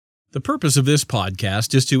The purpose of this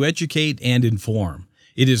podcast is to educate and inform.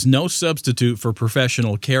 It is no substitute for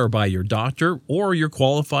professional care by your doctor or your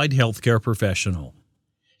qualified healthcare professional.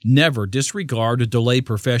 Never disregard or delay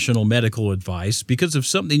professional medical advice because of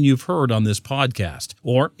something you've heard on this podcast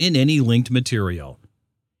or in any linked material.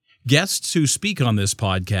 Guests who speak on this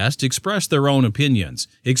podcast express their own opinions,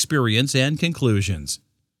 experience, and conclusions.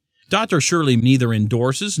 Dr. Shirley neither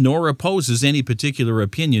endorses nor opposes any particular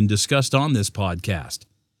opinion discussed on this podcast.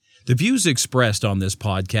 The views expressed on this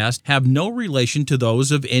podcast have no relation to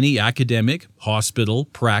those of any academic, hospital,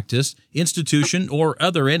 practice, institution, or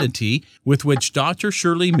other entity with which Dr.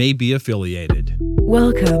 Shirley may be affiliated.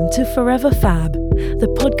 Welcome to Forever Fab,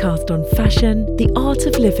 the podcast on fashion, the art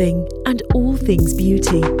of living, and all things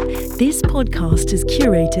beauty. This podcast is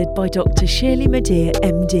curated by Dr. Shirley Madeir,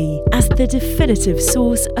 MD, as the definitive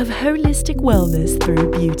source of holistic wellness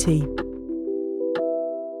through beauty.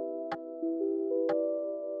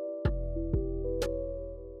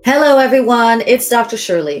 Hello, everyone. It's Dr.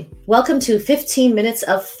 Shirley. Welcome to 15 Minutes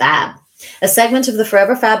of Fab, a segment of the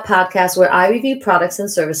Forever Fab podcast where I review products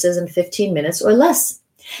and services in 15 minutes or less.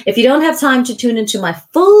 If you don't have time to tune into my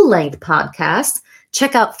full-length podcast,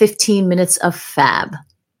 check out 15 Minutes of Fab.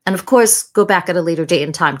 And of course, go back at a later date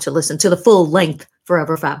and time to listen to the full-length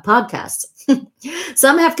Forever Fab podcast.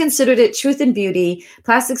 Some have considered it truth in beauty,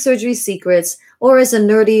 plastic surgery secrets, or as a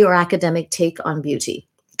nerdy or academic take on beauty.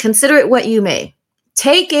 Consider it what you may.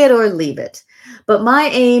 Take it or leave it. But my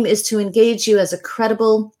aim is to engage you as a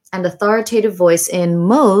credible and authoritative voice in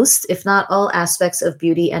most, if not all, aspects of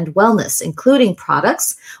beauty and wellness, including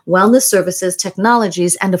products, wellness services,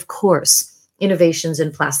 technologies, and of course, innovations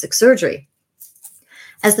in plastic surgery.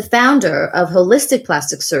 As the founder of Holistic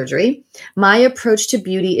Plastic Surgery, my approach to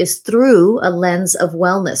beauty is through a lens of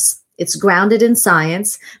wellness. It's grounded in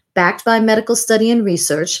science, backed by medical study and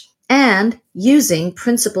research, and using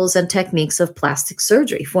principles and techniques of plastic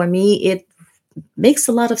surgery. For me, it makes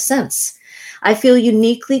a lot of sense. I feel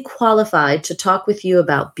uniquely qualified to talk with you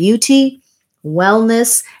about beauty,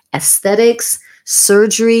 wellness, aesthetics,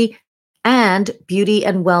 surgery, and beauty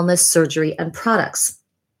and wellness surgery and products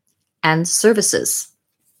and services.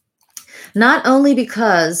 Not only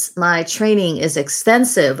because my training is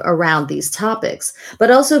extensive around these topics,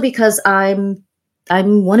 but also because I'm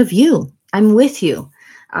one of you. I'm with you.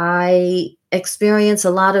 I experience a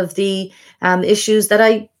lot of the issues that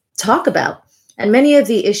I talk about, and many of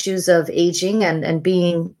the issues of aging and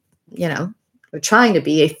being, or trying to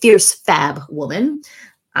be a fierce fab woman,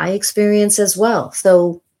 I experience as well.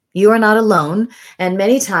 So you are not alone. And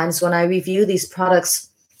many times when I review these products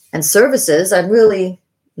and services, I'm really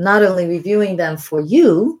not only reviewing them for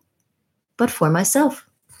you, but for myself.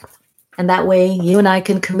 And that way you and I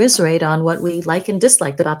can commiserate on what we like and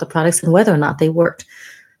disliked about the products and whether or not they worked.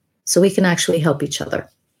 So we can actually help each other.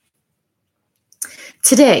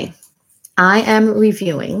 Today, I am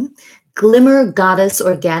reviewing Glimmer Goddess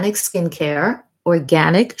Organic Skincare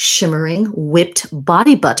Organic Shimmering Whipped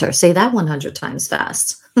Body Butter. Say that 100 times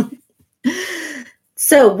fast.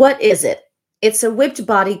 So what is it? It's a whipped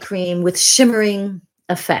body cream with shimmering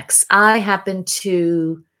effects. I happen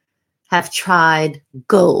to have tried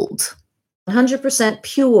gold. 100%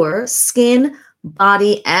 pure skin,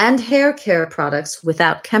 body, and hair care products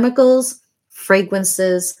without chemicals,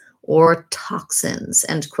 fragrances, or toxins,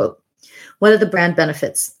 end quote. What are the brand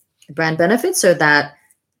benefits? The brand benefits are that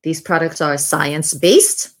these products are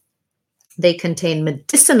science-based. They contain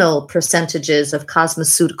medicinal percentages of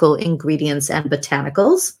cosmeceutical ingredients and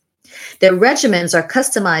botanicals. Their regimens are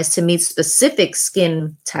customized to meet specific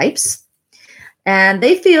skin types. And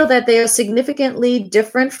they feel that they are significantly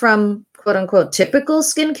different from quote-unquote typical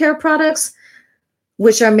skincare products,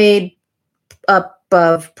 which are made up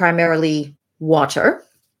of primarily water.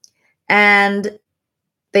 And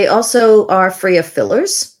they also are free of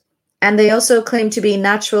fillers. And they also claim to be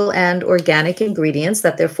natural and organic ingredients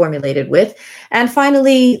that they're formulated with. And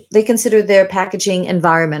finally, they consider their packaging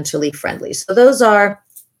environmentally friendly. So those are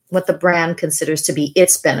what the brand considers to be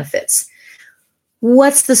its benefits.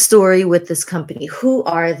 What's the story with this company? Who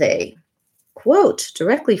are they? Quote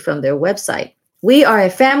directly from their website: "We are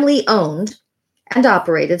a family-owned and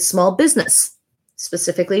operated small business,"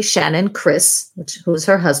 specifically Shannon Chris, who is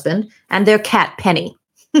her husband, and their cat Penny.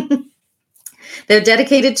 They're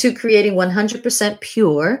dedicated to creating 100%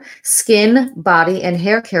 pure skin, body, and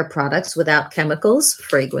hair care products without chemicals,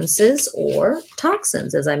 fragrances, or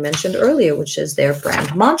toxins, as I mentioned earlier, which is their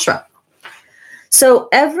brand mantra. So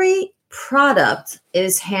every product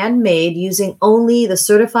is handmade using only the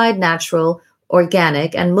certified natural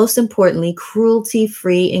organic, and most importantly,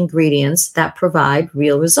 cruelty-free ingredients that provide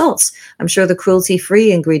real results. I'm sure the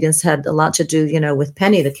cruelty-free ingredients had a lot to do, with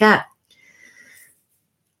Penny the cat.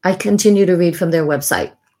 I continue to read from their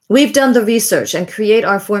website. We've done the research and create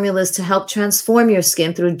our formulas to help transform your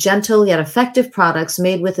skin through gentle yet effective products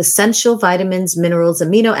made with essential vitamins, minerals,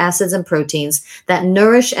 amino acids, and proteins that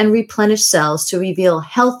nourish and replenish cells to reveal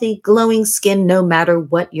healthy, glowing skin no matter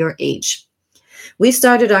what your age. We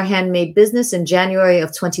started our handmade business in January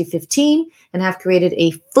of 2015 and have created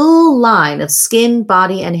a full line of skin,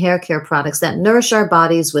 body, and hair care products that nourish our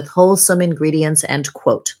bodies with wholesome ingredients, end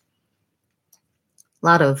quote. A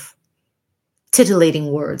lot of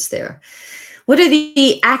titillating words there. What are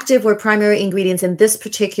the active or primary ingredients in this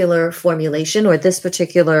particular formulation or this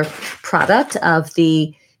particular product of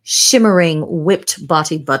the Shimmering Whipped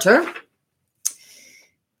Body Butter?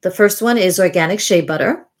 The first one is organic shea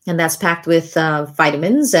butter, and that's packed with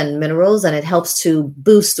vitamins and minerals, and it helps to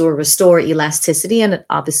boost or restore elasticity, and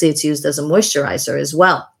obviously it's used as a moisturizer as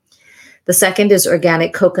well. The second is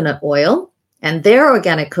organic coconut oil, and their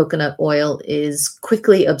organic coconut oil is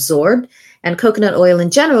quickly absorbed. And coconut oil in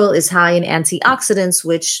general is high in antioxidants,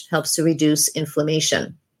 which helps to reduce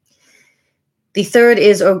inflammation. The third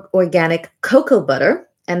is organic cocoa butter,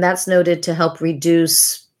 and that's noted to help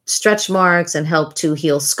reduce stretch marks and help to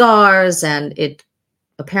heal scars, and it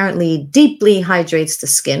apparently deeply hydrates the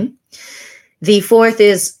skin. The fourth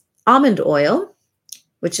is almond oil,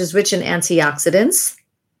 which is rich in antioxidants.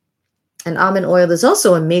 And almond oil is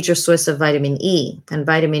also a major source of vitamin E, and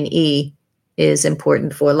vitamin E is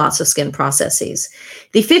important for lots of skin processes.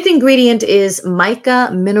 The fifth ingredient is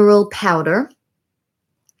mica mineral powder.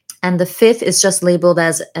 And the fifth is just labeled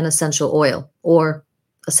as an essential oil or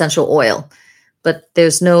essential oil, but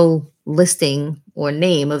there's no listing or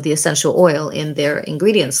name of the essential oil in their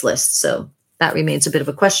ingredients list. So that remains a bit of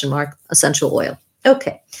a question mark, essential oil.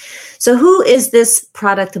 Okay. So who is this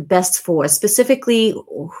product best for? Specifically,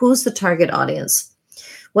 who's the target audience?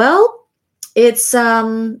 Well, it's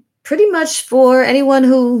pretty much for anyone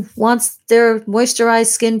who wants their moisturized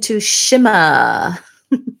skin to shimmer.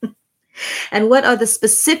 And what are the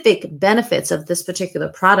specific benefits of this particular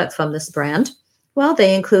product from this brand? Well,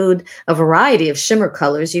 they include a variety of shimmer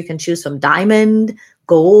colors. You can choose from diamond,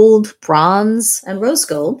 gold, bronze, and rose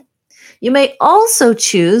gold. You may also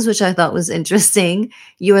choose, which I thought was interesting,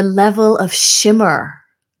 your level of shimmer.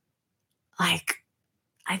 I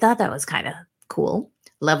thought that was kind of cool.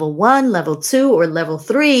 Level 1, level 2, or level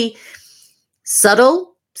 3,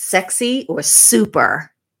 subtle, sexy, or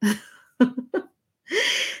super.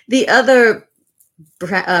 The other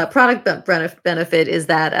product benefit is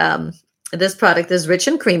that this product is rich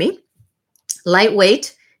and creamy,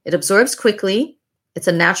 lightweight, it absorbs quickly, it's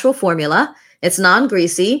a natural formula, it's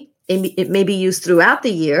non-greasy, it may be used throughout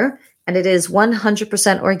the year, and it is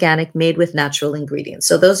 100% organic, made with natural ingredients.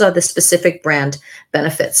 So those are the specific brand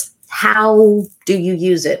benefits. How do you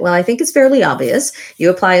use it? Well, I think it's fairly obvious. You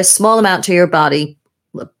apply a small amount to your body,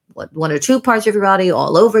 one or two parts of your body,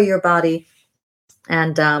 all over your body,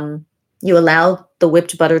 and you allow the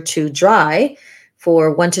whipped butter to dry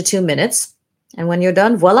for 1 to 2 minutes. And when you're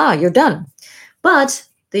done, voila, you're done. But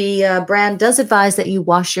the brand does advise that you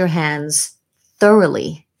wash your hands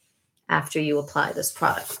thoroughly after you apply this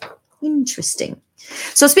product. Interesting.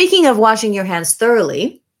 So speaking of washing your hands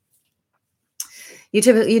thoroughly, you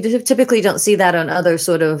typically don't see that on other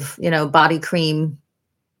sort of, body cream,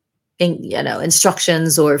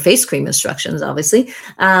 instructions or face cream instructions, obviously.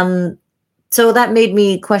 So that made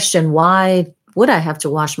me question, why would I have to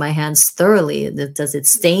wash my hands thoroughly? Does it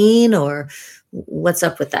stain, or what's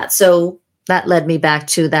up with that? So that led me back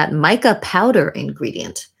to that mica powder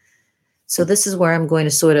ingredient. So this is where I'm going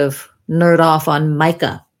to sort of nerd off on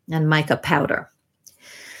mica and mica powder.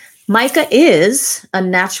 Mica is a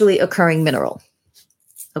naturally occurring mineral.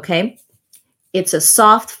 Okay. It's a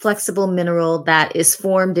soft, flexible mineral that is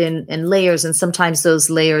formed in layers, and sometimes those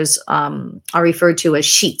layers are referred to as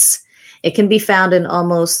sheets. It can be found in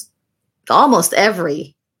almost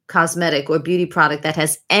every cosmetic or beauty product that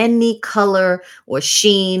has any color or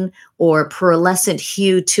sheen or pearlescent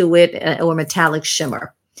hue to it or metallic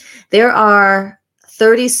shimmer. There are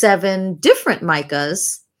 37 different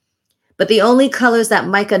micas, but the only colors that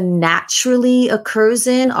mica naturally occurs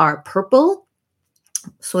in are purple,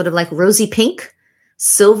 sort of like rosy pink,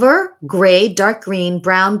 silver, gray, dark green,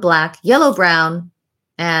 brown, black, yellow, brown,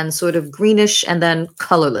 and sort of greenish, and then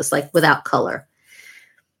colorless, like without color.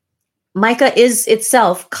 Mica is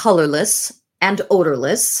itself colorless and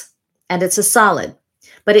odorless, and it's a solid,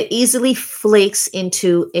 but it easily flakes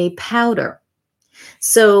into a powder.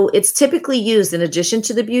 So it's typically used, in addition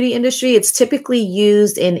to the beauty industry, it's typically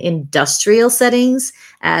used in industrial settings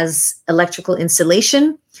as electrical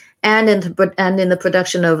insulation and in the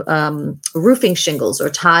production of roofing shingles or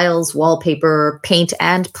tiles, wallpaper, paint,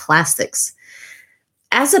 and plastics.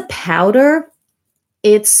 As a powder,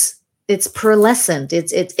 it's pearlescent,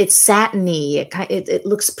 it's satiny, it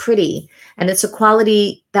looks pretty, and it's a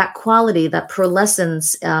quality that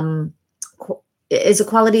pearlescence is a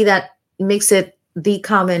quality that makes it the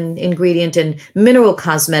common ingredient in mineral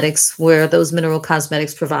cosmetics, where those mineral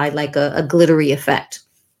cosmetics provide like a glittery effect.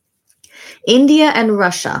 India and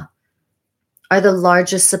Russia are the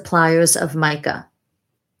largest suppliers of mica.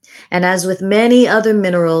 And as with many other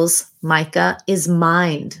minerals, mica is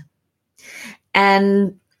mined.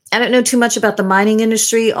 And I don't know too much about the mining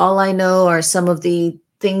industry. All I know are some of the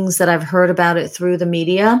things that I've heard about it through the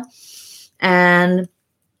media. And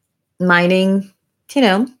mining,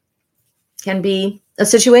 can be a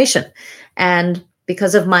situation. And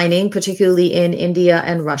because of mining, particularly in India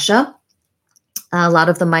and Russia, a lot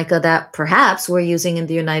of the mica that perhaps we're using in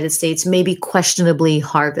the United States may be questionably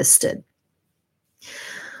harvested.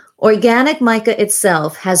 Organic mica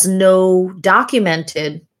itself has no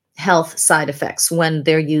documented health side effects when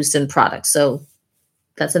they're used in products. So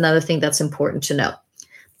that's another thing that's important to know.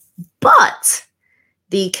 But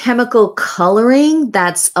the chemical coloring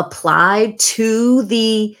that's applied to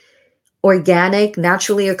the organic,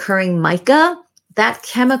 naturally occurring mica, that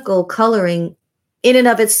chemical coloring in and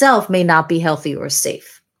of itself may not be healthy or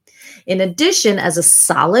safe. In addition, as a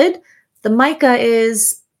solid, the mica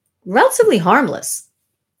is relatively harmless.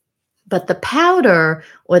 But the powder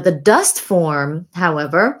or the dust form,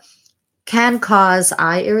 however, can cause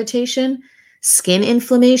eye irritation, skin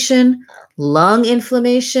inflammation, lung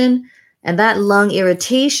inflammation, and that lung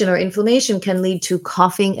irritation or inflammation can lead to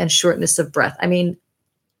coughing and shortness of breath. I mean,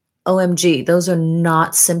 OMG, those are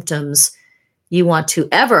not symptoms you want to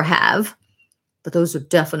ever have, but those are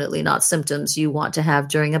definitely not symptoms you want to have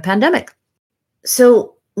during a pandemic.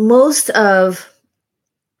 So most of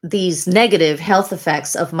these negative health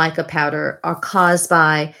effects of mica powder are caused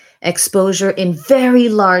by exposure in very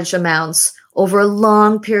large amounts over a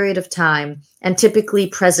long period of time and typically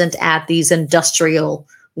present at these industrial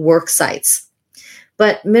work sites.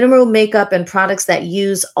 But mineral makeup and products that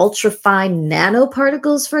use ultrafine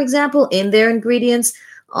nanoparticles, for example, in their ingredients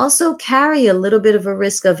also carry a little bit of a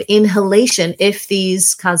risk of inhalation if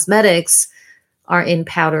these cosmetics are in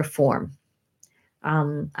powder form.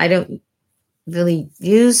 I don't really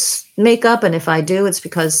use makeup, and if I do, it's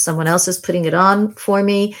because someone else is putting it on for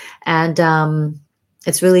me. And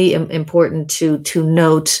it's really important to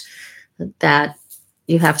note that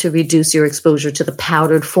you have to reduce your exposure to the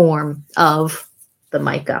powdered form of the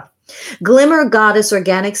mica. Glimmer Goddess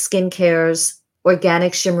Organic Skincare's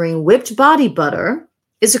Organic Shimmering Whipped Body Butter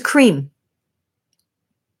is a cream.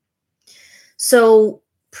 So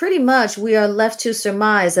pretty much we are left to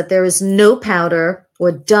surmise that there is no powder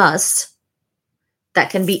or dust that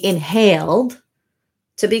can be inhaled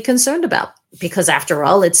to be concerned about, because after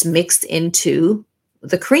all, it's mixed into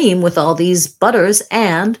the cream with all these butters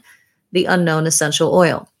and the unknown essential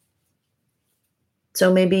oil.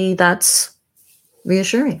 So maybe that's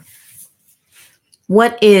reassuring.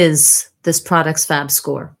 What is this product's FAB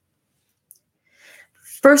score?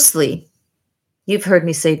 Firstly, you've heard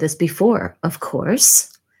me say this before, of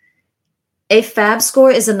course. A FAB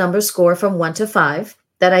score is a number score from 1 to 5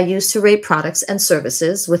 that I use to rate products and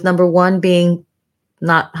services, with number 1 being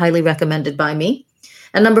not highly recommended by me,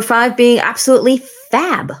 and number 5 being absolutely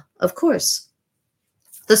fab, of course.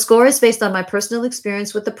 The score is based on my personal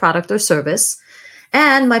experience with the product or service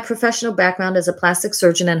and my professional background as a plastic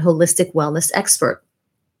surgeon and holistic wellness expert.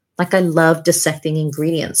 Like, I love dissecting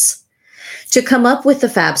ingredients. To come up with the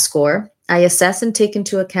FAB score, I assess and take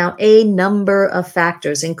into account a number of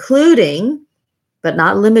factors, including, but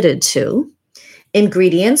not limited to,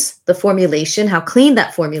 ingredients, the formulation, how clean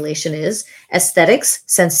that formulation is, aesthetics,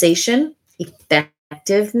 sensation,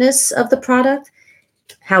 effectiveness of the product,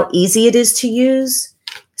 how easy it is to use,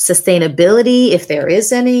 sustainability, if there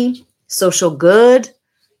is any, social good,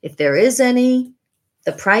 if there is any,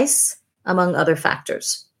 the price, among other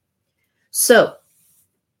factors. So,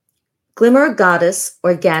 Glimmer Goddess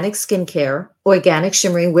Organic Skincare Organic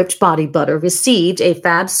Shimmering Whipped Body Butter received a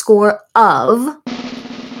FAB score of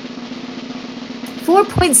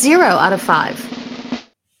 4.0 out of 5.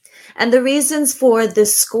 And the reasons for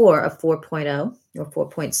this score of 4.0 or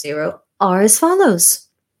 4.0 are as follows,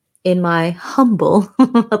 in my humble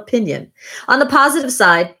opinion. On the positive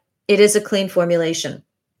side, it is a clean formulation.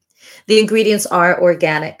 The ingredients are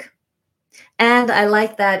organic. And I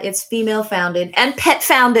like that it's female-founded and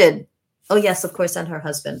pet-founded. Oh, yes, of course. And her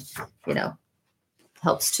husband,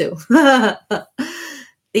 helps too.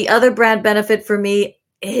 The other brand benefit for me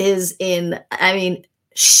is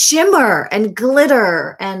shimmer and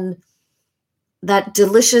glitter and that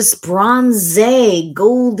delicious bronze,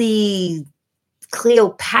 goldy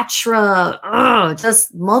Cleopatra.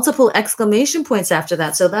 Just multiple exclamation points after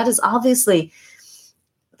that. So that is obviously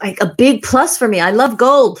like a big plus for me. I love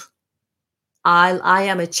gold. I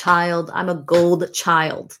am a child. I'm a gold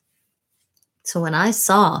child. So when I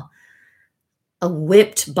saw a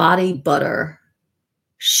whipped body butter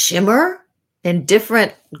shimmer in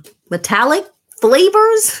different metallic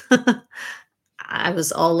flavors, I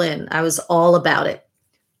was all in. I was all about it.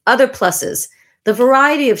 Other pluses, the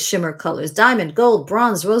variety of shimmer colors, diamond, gold,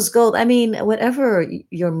 bronze, rose gold. Whatever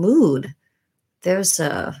your mood, there's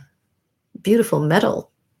a beautiful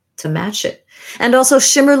metal to match it. And also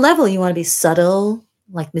shimmer level. You want to be subtle,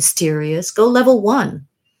 like mysterious. Go level 1.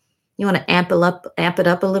 You want to amp it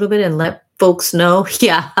up a little bit and let folks know,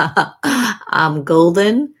 yeah, I'm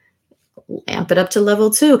golden. Amp it up to level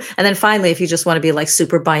 2. And then finally, if you just want to be like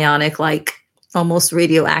super bionic, like almost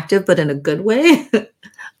radioactive, but in a good way,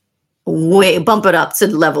 bump it up to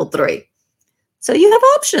level 3. So you have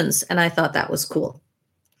options. And I thought that was cool.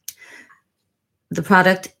 The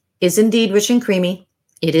product is indeed rich and creamy.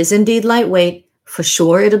 It is indeed lightweight. For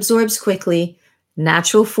sure, it absorbs quickly.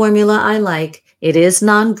 Natural formula I like. It is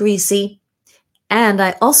non-greasy. And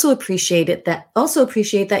I also appreciate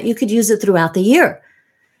that you could use it throughout the year.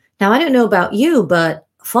 Now, I don't know about you, but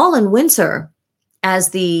fall and winter, as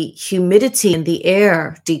the humidity in the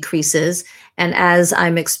air decreases, and as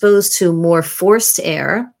I'm exposed to more forced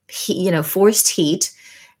air, forced heat,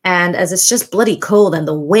 and as it's just bloody cold and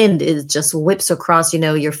the wind just whips across,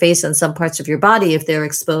 your face and some parts of your body if they're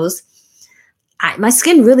exposed, my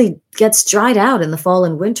skin really gets dried out in the fall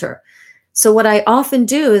and winter. So what I often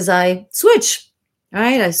do is I switch,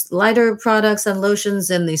 right? I lighter products and lotions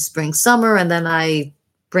in the spring, summer, and then I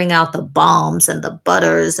bring out the balms and the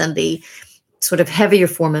butters and the sort of heavier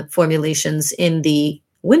formulations in the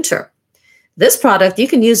winter. This product, you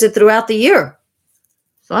can use it throughout the year.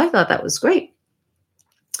 So I thought that was great.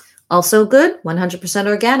 Also good, 100%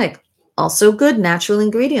 organic. Also good, natural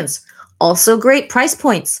ingredients. Also great price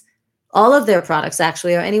points. All of their products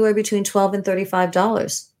actually are anywhere between $12 and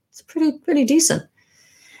 $35. It's pretty decent.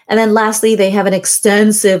 And then lastly, they have an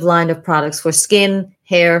extensive line of products for skin,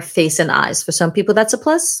 hair, face, and eyes. For some people, that's a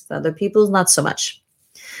plus. For other people, not so much.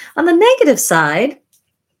 On the negative side,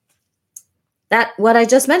 that what I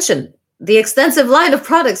just mentioned, the extensive line of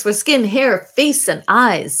products for skin, hair, face, and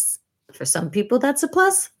eyes. For some people, that's a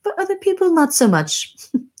plus. For other people, not so much.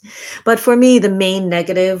 But for me, the main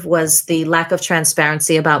negative was the lack of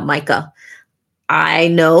transparency about mica. I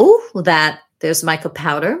know that there's mica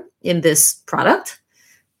powder in this product,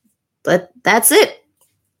 but that's it.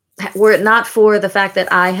 Were it not for the fact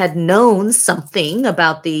that I had known something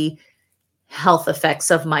about the health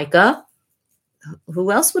effects of mica,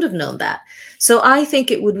 who else would have known that? So I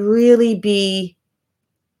think it would really be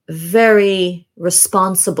very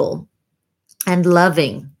responsible and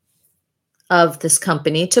loving of this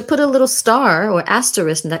company to put a little star or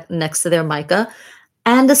asterisk next to their mica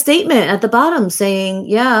and a statement at the bottom saying,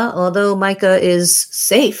 yeah, although mica is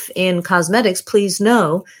safe in cosmetics, please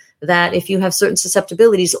know that if you have certain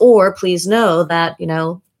susceptibilities, or please know that,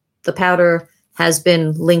 the powder has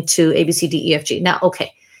been linked to ABCDEFG. Now,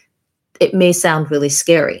 okay, it may sound really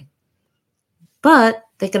scary, but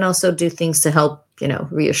they can also do things to help,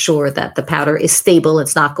 reassure that the powder is stable.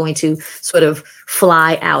 It's not going to sort of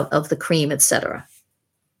fly out of the cream, etc.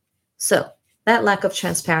 So that lack of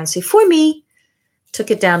transparency for me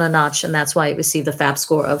took it down a notch, and that's why it received a Fab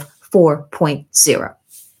score of 4.0.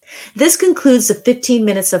 This concludes the 15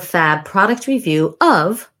 minutes of Fab product review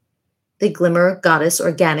of the Glimmer Goddess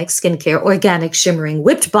Organic Skincare Organic Shimmering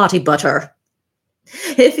Whipped Body Butter.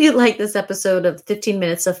 If you like this episode of 15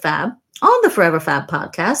 Minutes of Fab on the Forever Fab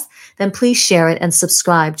podcast, then please share it and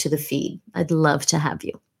subscribe to the feed. I'd love to have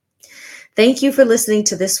you. Thank you for listening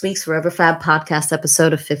to this week's Forever Fab podcast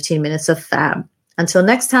episode of 15 Minutes of Fab. Until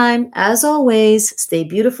next time, as always, stay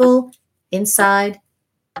beautiful inside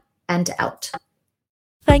and out.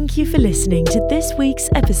 Thank you for listening to this week's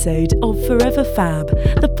episode of Forever Fab,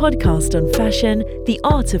 the podcast on fashion, the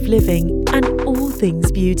art of living, and all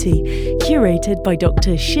things beauty, curated by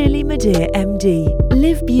Dr. Shirley Madej, MD.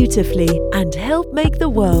 Live beautifully and help make the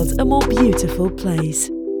world a more beautiful place.